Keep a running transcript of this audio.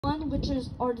which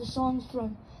are the songs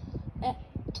from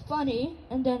Funny,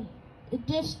 and then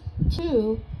disc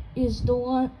 2 is the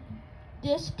one.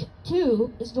 Disc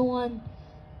 2 is the one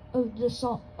of the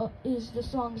song is the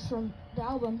songs from the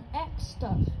album X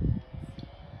stuff.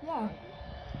 Yeah,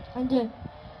 and then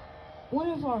one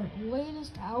of our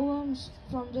latest albums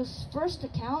from this first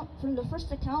account. From the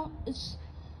first account, it's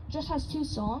just has 2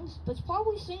 songs, but it's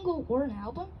probably single or an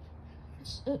album.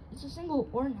 It's a single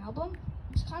or an album.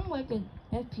 It's kind of like an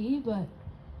EP,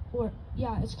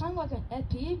 it's kind of like an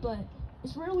EP, but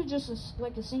it's really just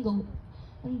like a single.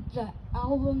 And the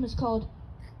album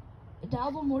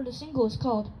or the single is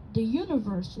called The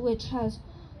Universe, which has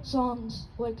songs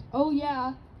like Oh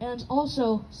Yeah, and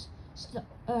also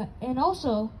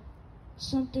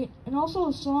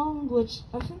a song which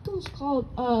I think it was called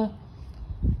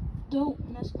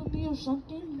Don't Mess With Me or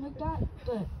something like that,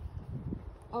 but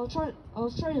I'll try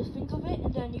to think of it,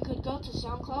 and then you could go to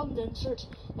SoundCloud and then search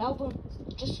the album,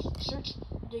 just search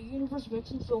The Universe,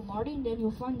 Bex And Phil Martie, and then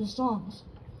you'll find the songs.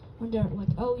 And they're like,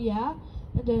 oh yeah,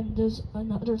 and then there's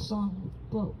another song,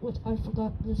 but I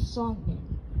forgot the song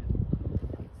name.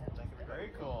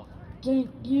 Very cool. Thank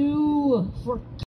you for